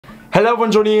Hello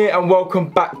everyone, Johnny here and welcome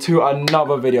back to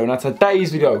another video. Now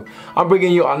today's video, I'm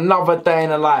bringing you another day in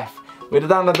the life. We've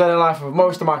done the day in the life of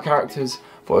most of my characters,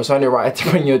 but it's only right to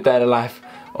bring you a day in the life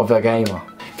of a gamer.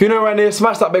 If you're new around here,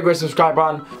 smash that big red subscribe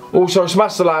button. Also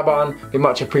smash the like button, be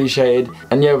much appreciated.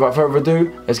 And yeah, without further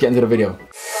ado, let's get into the video.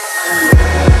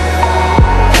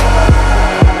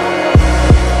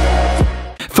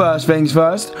 First things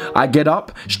first, I get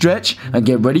up, stretch and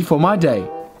get ready for my day.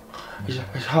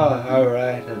 It's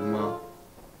alright, Mom.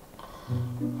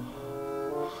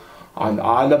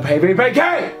 I'm the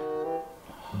PvPK!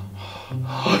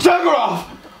 Take her off!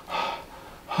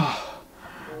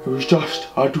 It was just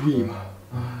a dream.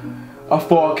 A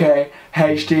 4K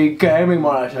HD gaming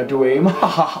monitor dream.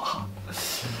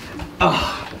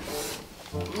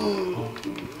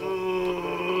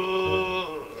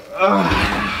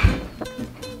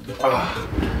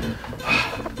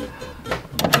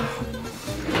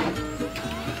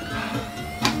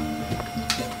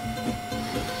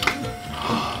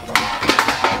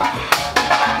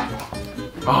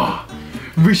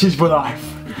 This is for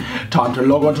life. Time to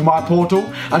log onto my portal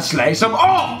and slay some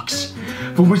orcs!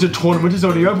 The wizard tournament is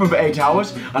only open for 8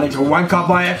 hours. I need to rank up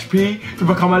my XP to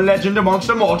become a legend amongst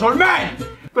the mortal men!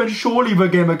 Then surely the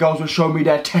gamer girls will show me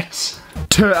their tits.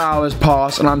 2 hours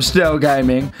pass and I'm still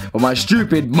gaming, but my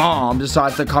stupid mom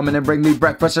decides to come in and bring me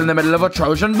breakfast in the middle of a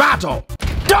Trojan battle.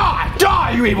 Die!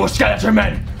 Die, you evil skeleton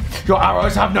men! Your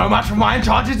arrows have no match for my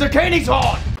enchanted zucchini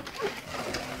sword!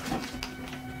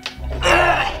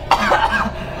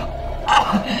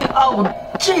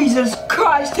 Oh, Jesus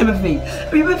Christ, Timothy!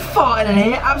 Have you been farting in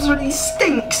here? It absolutely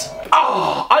stinks!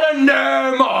 Oh, I don't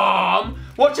know, Mom!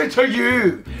 What's it to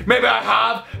you? Maybe I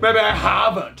have, maybe I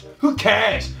haven't. Who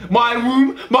cares? My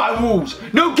room, my rules.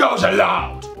 No girls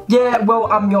allowed! Yeah,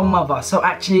 well, I'm your mother, so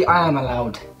actually I am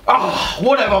allowed. Oh,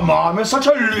 whatever, Mom. You're such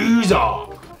a loser.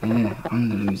 Yeah, I'm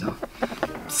the loser.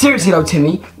 Seriously though,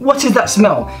 Timmy, what is that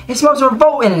smell? It smells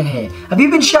revolting in here. Have you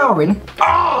been showering?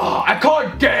 Ah, I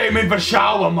can't game in the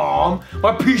shower, Mom.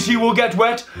 My PC will get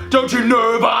wet. Don't you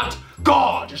know that?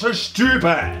 God, you're so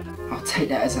stupid. I'll take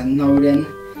that as a no then.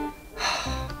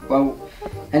 Well,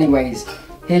 anyways,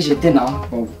 here's your dinner,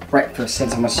 or breakfast,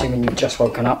 since I'm assuming you've just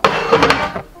woken up.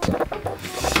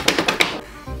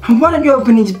 And why don't you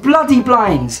open these bloody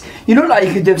blinds? You look like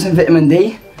you could do with some vitamin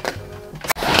D.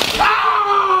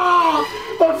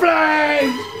 The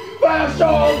flames! They're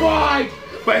so bright!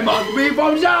 They must be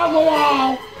from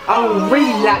alcohol! Oh,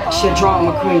 relax, your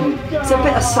drama queen. It's a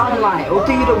bit of sunlight. It'll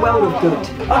do you the world of good.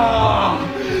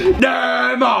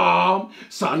 No, Mom!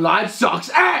 Sunlight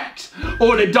sucks X!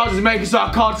 All it does is make it so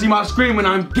I can't see my screen when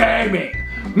I'm gaming.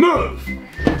 Move!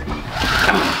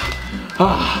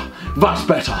 That's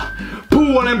better.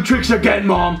 Pull one of them tricks again,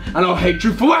 Mom, and I'll hate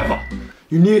you forever.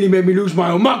 You nearly made me lose my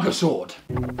Omega sword.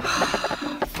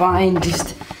 Fine,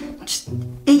 just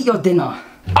eat your dinner.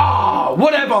 Ah,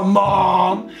 whatever,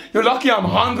 Mom. You're lucky I'm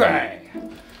hungry.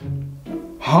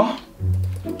 Huh?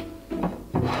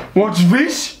 What's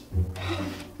this?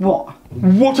 What?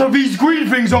 What are these green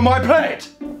things on my plate?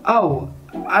 Oh,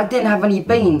 I didn't have any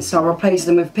beans, so I replaced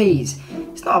them with peas.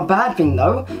 It's not a bad thing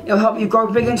though. It'll help you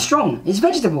grow big and strong. It's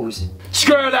vegetables.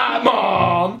 Screw that,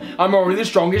 Mom! I'm already the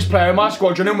strongest player in my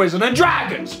squadron in Wizards and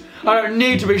Dragons. I don't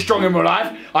need to be strong in real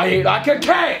life. I eat like a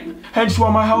king. Hence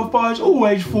why my health bar is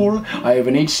always full. I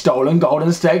even eat stolen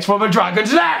golden steaks from the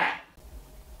dragon's lair.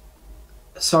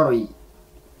 Sorry.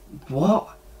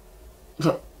 What?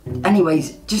 Look,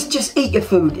 anyways, just eat your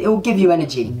food. It will give you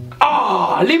energy.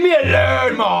 Ah, leave me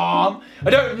alone, Mom. I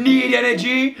don't need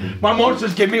energy. My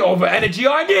monsters give me all the energy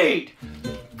I need.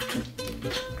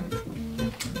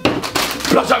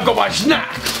 Plus I've got my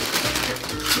snacks.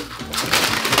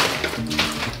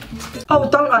 Oh,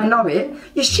 don't I know it?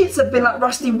 Your shits have been like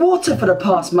rusty water for the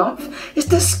past month. It's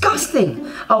disgusting.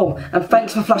 Oh, and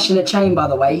thanks for flushing the chain, by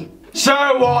the way. So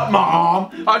what,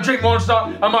 Mom? I drink Monster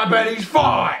and my belly's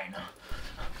fine.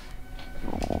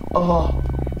 Oh.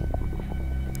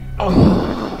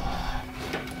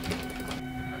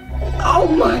 Oh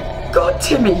my God,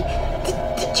 Timmy.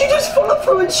 Did you just follow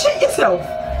through and shit yourself?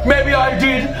 Maybe I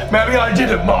did, maybe I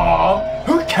didn't, Mom.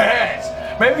 Who cares?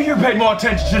 Maybe if you paid more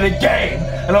attention to the game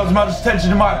and not as much attention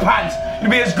to my pants,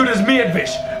 you'd be as good as me at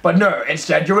this. But no,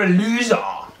 instead you're a loser.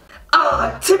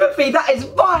 Ah, Timothy, that is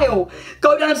vile.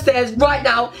 Go downstairs right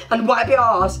now and wipe your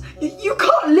ass. You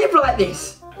can't live like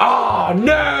this. Ah,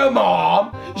 no,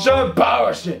 Mom. It's so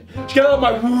embarrassing. Just get out of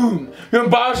my room. You're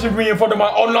embarrassing me in front of my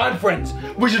online friends.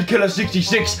 Wizard Killer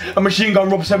 66 and Machine Gun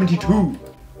Rob 72. Who?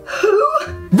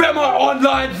 They're my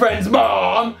online friends,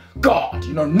 Mom. God,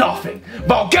 you know nothing.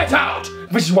 Well, get out.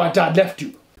 This is why Dad left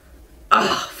you.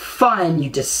 Ah, fine, you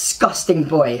disgusting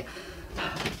boy.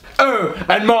 Oh, Oh,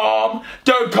 and Mom,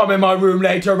 don't come in my room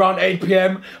later around 8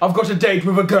 PM. I've got a date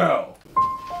with a girl.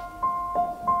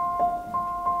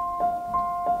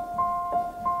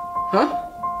 Huh?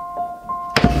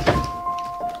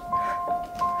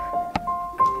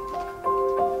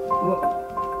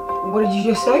 What did you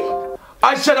just say?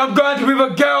 I said I'm going to be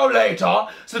with a girl later,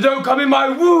 so don't come in my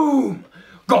room.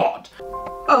 God.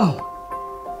 Oh.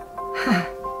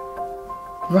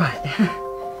 Right.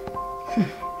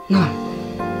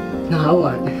 No, I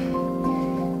won't.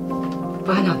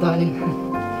 Bye now, darling.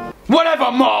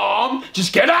 Whatever, Mom!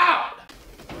 Just get out!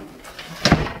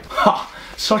 Ha!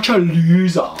 Such a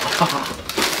loser.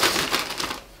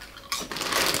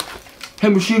 Hey,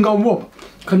 Machine Gun Rob,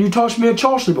 can you toss me a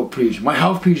Chastity book, please? My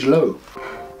health is low.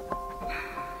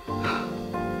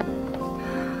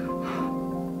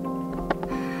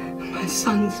 My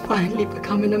son's finally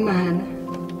becoming a man.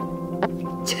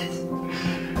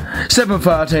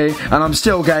 7:30 and I'm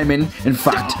still gaming. In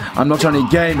fact, I'm not only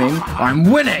gaming, I'm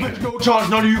winning. There's no chance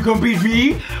none of you can beat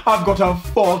me. I've got a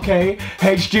 4K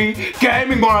HD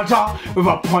gaming monitor with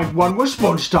a 0.1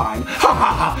 response time. Ha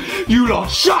ha ha! You lot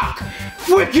suck!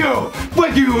 Frick you!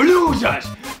 Frick you losers!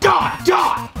 Die!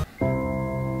 Die!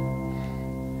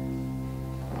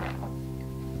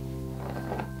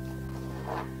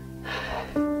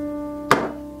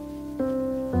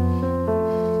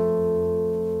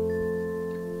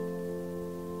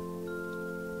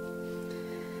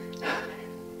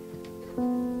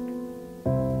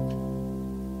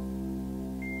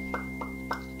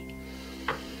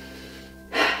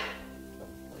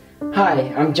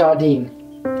 Hi, I'm Jardine,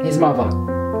 his mother.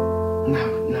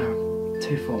 No,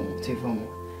 too formal.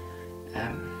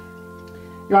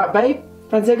 You right, babe?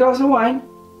 Fancy a glass of wine?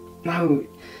 No,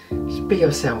 just be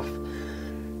yourself.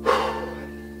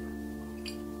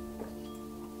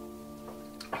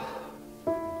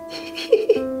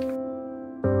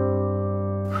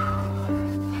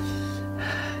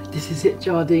 This is it,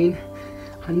 Jardine.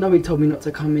 I know he told me not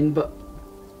to come in, but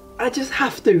I just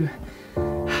have to.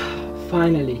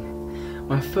 Finally,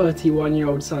 my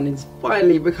 31-year-old son is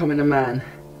finally becoming a man.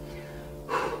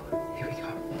 Here we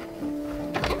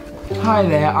go. Hi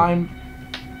there, I'm...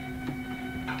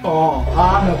 Oh,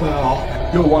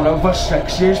 Annabelle, you're one of the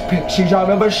sexiest pixies I've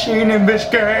ever seen in this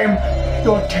game.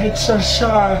 Your tits are so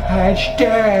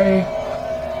HD.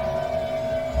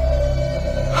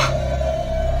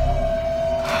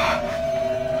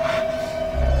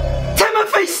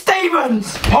 Timothy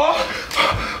Stevens! Huh?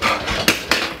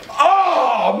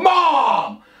 Oh,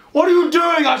 Mom! What are you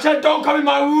doing? I said don't come in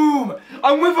my room.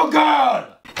 I'm with a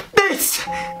girl.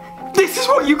 This is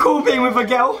what you call being with a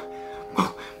girl?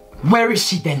 Where is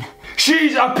she then?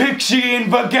 She's a pixie in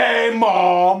the game,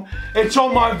 Mom. It's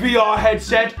on my VR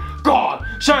headset. God,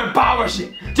 so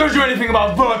embarrassing. Don't you know anything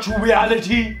about virtual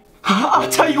reality? I'll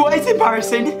tell you what is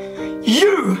embarrassing.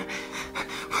 You!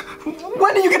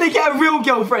 When are you gonna get a real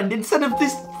girlfriend instead of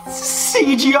this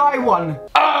CGI one?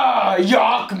 Ah,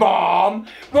 yuck, Mom.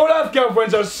 Real life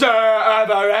girlfriends are so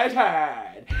overrated.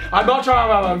 I'm not trying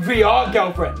to have a VR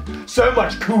girlfriend. So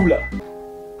much cooler.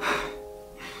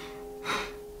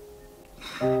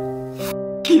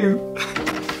 You.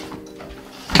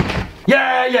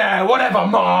 Yeah, whatever,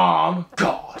 Mom.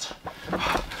 God.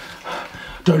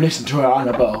 Don't listen to her,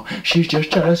 Annabelle. She's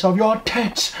just jealous of your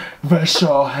tits. They're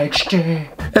so HD.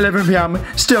 11 PM,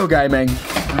 still gaming.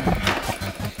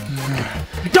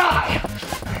 Die!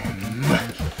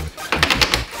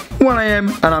 1 AM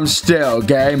and I'm still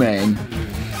gaming.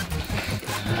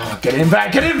 Get in there,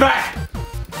 get in there!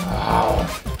 Oh.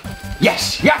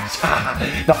 Yes!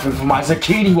 Nothing for my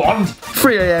zucchini wand.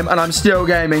 3 AM and I'm still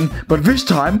gaming, but this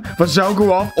time the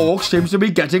Zelgaroth orc seems to be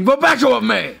getting the better of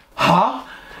me. Huh?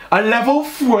 A level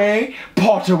 3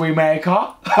 pottery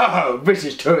maker? Oh, this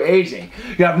is too easy.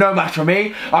 You have no match for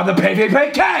me. I'm the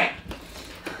PvP king!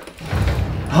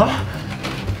 Huh?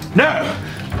 No!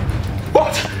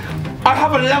 What? I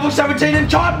have a level 17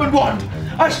 enchantment wand!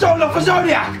 I stole off a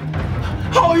Zodiac!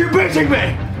 How are you beating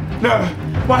me? No!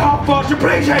 My heart bars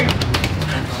depleting!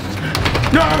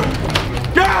 No!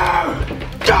 No!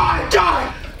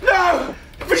 Die! No!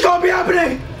 This can't be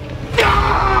happening!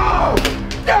 No!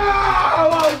 No!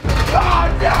 Oh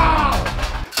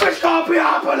no! This can't be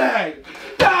happening!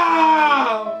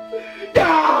 No!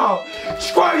 No!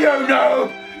 Screw you, noob!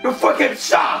 You fucking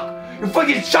suck! You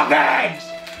fucking suck eggs!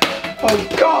 Oh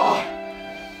God!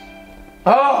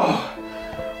 Oh!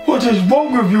 What is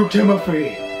wrong with you,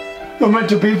 Timothy? You're meant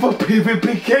to be the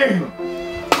PvP king!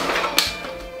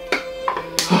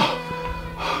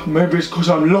 Maybe it's because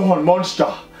I'm low on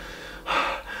monster.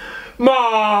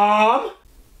 Mom!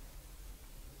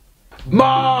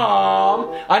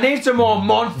 Mom! I need some more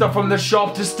monster from the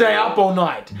shop to stay up all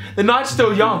night. The night's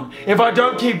still young. If I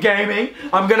don't keep gaming,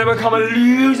 I'm gonna become a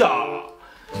loser.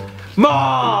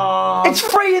 Mom! It's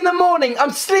 3 in the morning.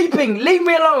 I'm sleeping. Leave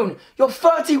me alone. You're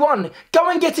 31. Go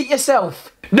and get it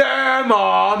yourself. No,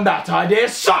 Mom, that idea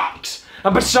sucks.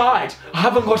 And besides, I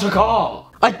haven't got a car.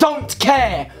 I don't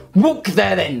care. Walk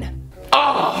there then.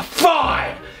 Ah,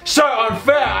 fine. So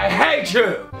unfair. I hate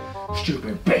you.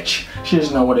 Stupid bitch. She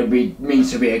doesn't know what it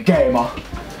means to be a gamer.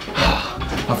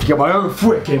 I have to get my own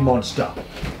freaking monster.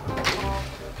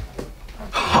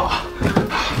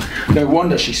 No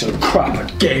wonder she's so crap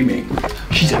at gaming.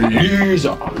 She's a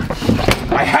loser.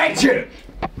 I hate you.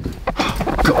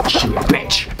 Gosh, you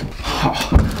bitch.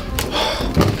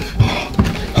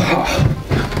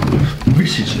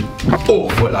 This is an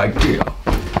awful idea.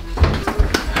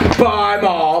 Bye,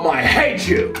 Mom. I hate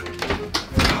you.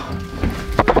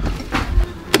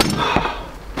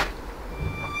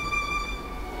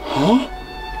 Huh?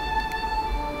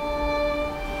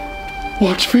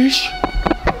 What's this?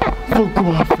 The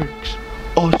graphics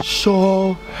are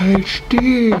so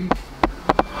HD.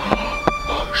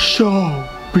 So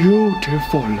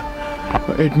beautiful.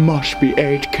 It must be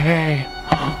 8K.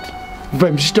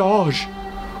 Them stars.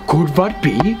 Could that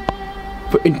be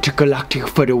the Intergalactic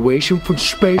Federation from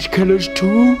Space Killers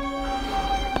 2?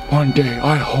 One day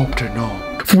I hope to know.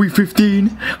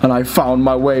 3:15 and I found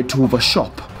my way to the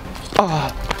shop.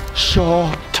 So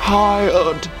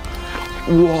tired.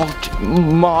 What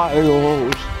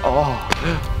miles?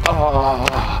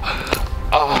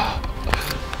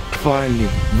 Finally,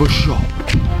 the shop.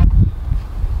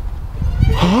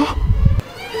 Huh?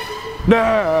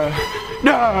 No,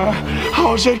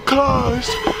 how's it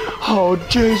closed? Oh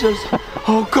Jesus,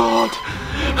 oh God.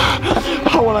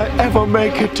 How will I ever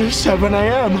make it to 7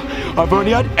 AM? I've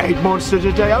only had 8 monsters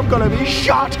a day, I'm gonna be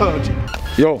shattered.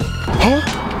 Yo, huh?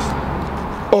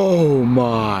 Oh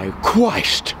my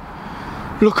Christ.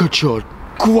 Look at your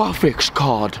graphics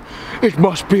card. It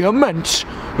must be immense.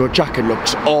 Your jacket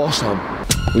looks awesome.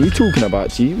 What are you talking about,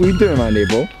 T? What are you doing, man, there,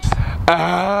 bro?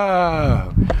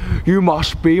 Oh, you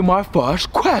must be my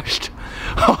first quest.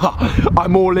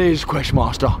 I'm all ears,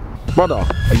 Questmaster. Brother,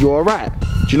 are you alright?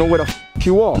 Do you know where the f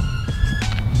you are?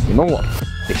 You know what?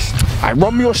 This. I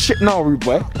run me your shit now, rude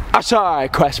boy. Sorry,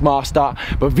 Questmaster,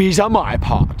 but these are my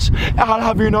parts. I'll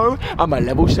have you know, I'm a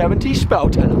level 70 spell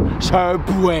teller, so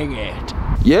bring it.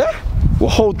 Yeah? Well,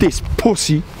 hold this,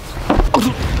 pussy.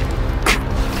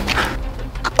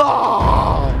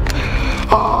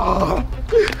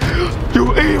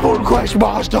 You evil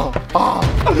Questmaster!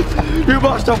 You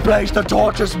must have placed a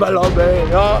torture spell on me!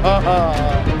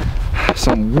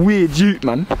 Some weird youth,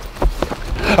 man.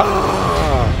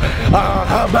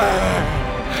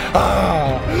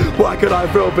 Why can I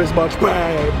feel this much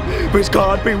pain? This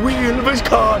can't be real, this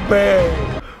can't be!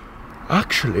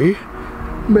 Actually,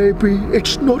 maybe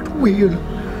it's not real.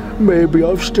 Maybe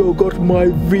I've still got my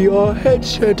VR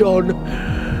headset on.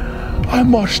 I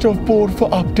must have bought the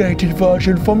updated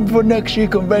version from the next year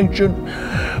convention.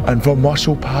 And the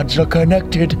muscle pads are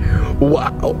connected.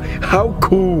 Wow, how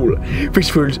cool. This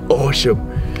feels awesome.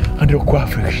 And the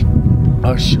graphics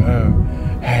are so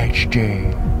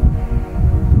HD.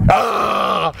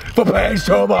 For paying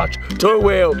so much. Too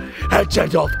real.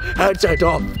 Headset off, headset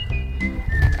off.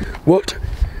 What?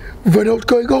 They're not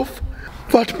going off?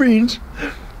 That means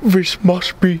this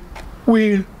must be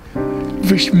real.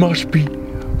 This must be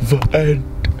the end.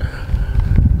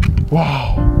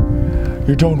 Wow.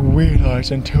 You don't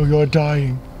realize until you're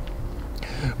dying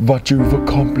that you've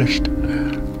accomplished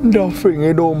nothing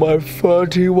in all my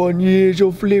 31 years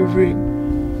of living.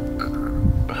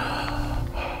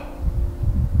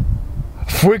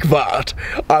 Frick that!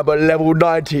 I'm a level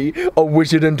 90 on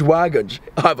Wizard and Dragons.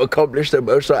 I've accomplished the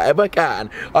most I ever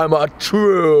can. I'm a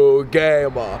true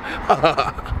gamer.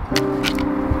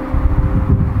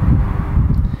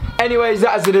 Anyways,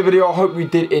 that is the video. I hope you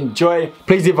did enjoy.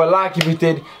 Please leave a like if you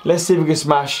did. Let's see if we can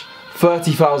smash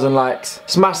 30,000 likes.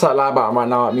 Smash that like button right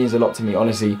now. It means a lot to me,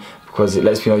 honestly, because it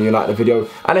lets me know you like the video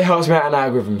and it helps me out in the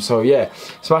algorithm. So yeah,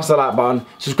 smash that like button.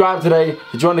 Subscribe today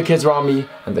to join the kids around me.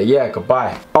 And yeah,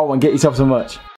 goodbye. Oh, and get yourself some merch.